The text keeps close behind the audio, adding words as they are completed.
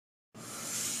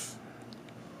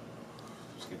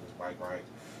get this mic right.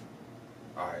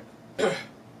 Alright.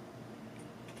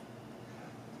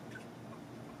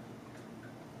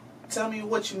 Tell me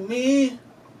what you need.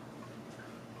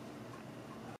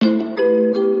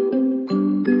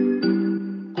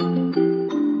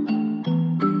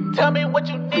 Tell me what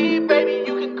you need, baby,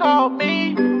 you can call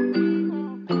me.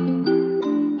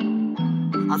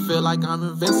 I feel like I'm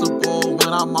invincible when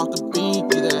I'm off the beat.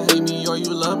 Either hate me or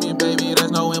you love me, baby,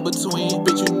 there's no in between.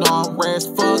 Bitch, you know I'm rare as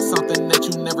fuck, something that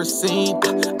you never seen.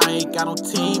 I ain't got no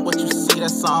team, what you see,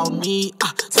 that's all me.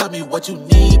 Tell me what you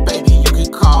need, baby, you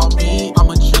can call me.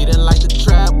 I'ma treat it like the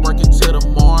trap, working till the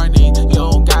morning. You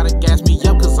don't gotta gas me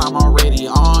up, cause I'm already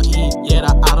on E. Yeah,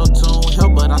 the auto-tune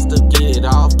help, but I still get it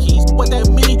off keys. What that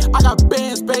mean? I got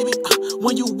bands, baby.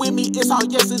 When you with me, it's all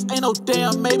yeses, ain't no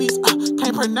damn maybes.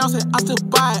 Can't pronounce it, I still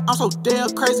buy it, I'm so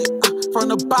damn crazy. From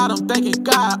the bottom, thanking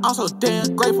God, I'm so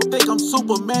damn grateful. Think I'm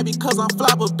Superman because I'm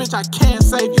fly, but bitch, I can't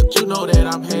save you. You know that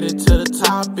I'm headed to the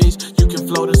top, bitch. You can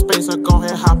float in space or go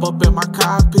ahead, hop up in my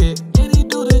cockpit. Any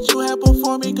dude that you have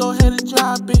before me, go ahead and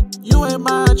drop it. You ain't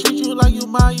mine, treat you like you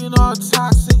mine, you know I'm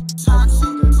toxic.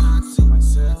 Toxic, toxic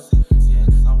myself.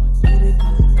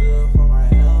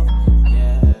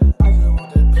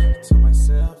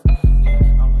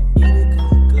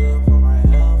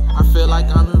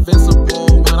 Like I'm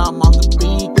invincible when I'm off the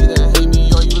beat. Either hate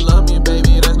me or you love me,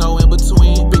 baby, there's no in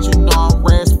between. Bitch, you know I'm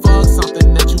rare as fuck,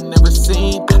 something that you never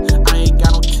seen. I ain't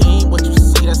got no team, what you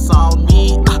see, that's all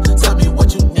me. Tell me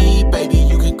what you need, baby,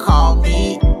 you can call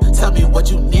me. Tell me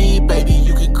what you need, baby,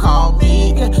 you can call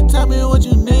me. Yeah, tell me what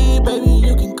you need.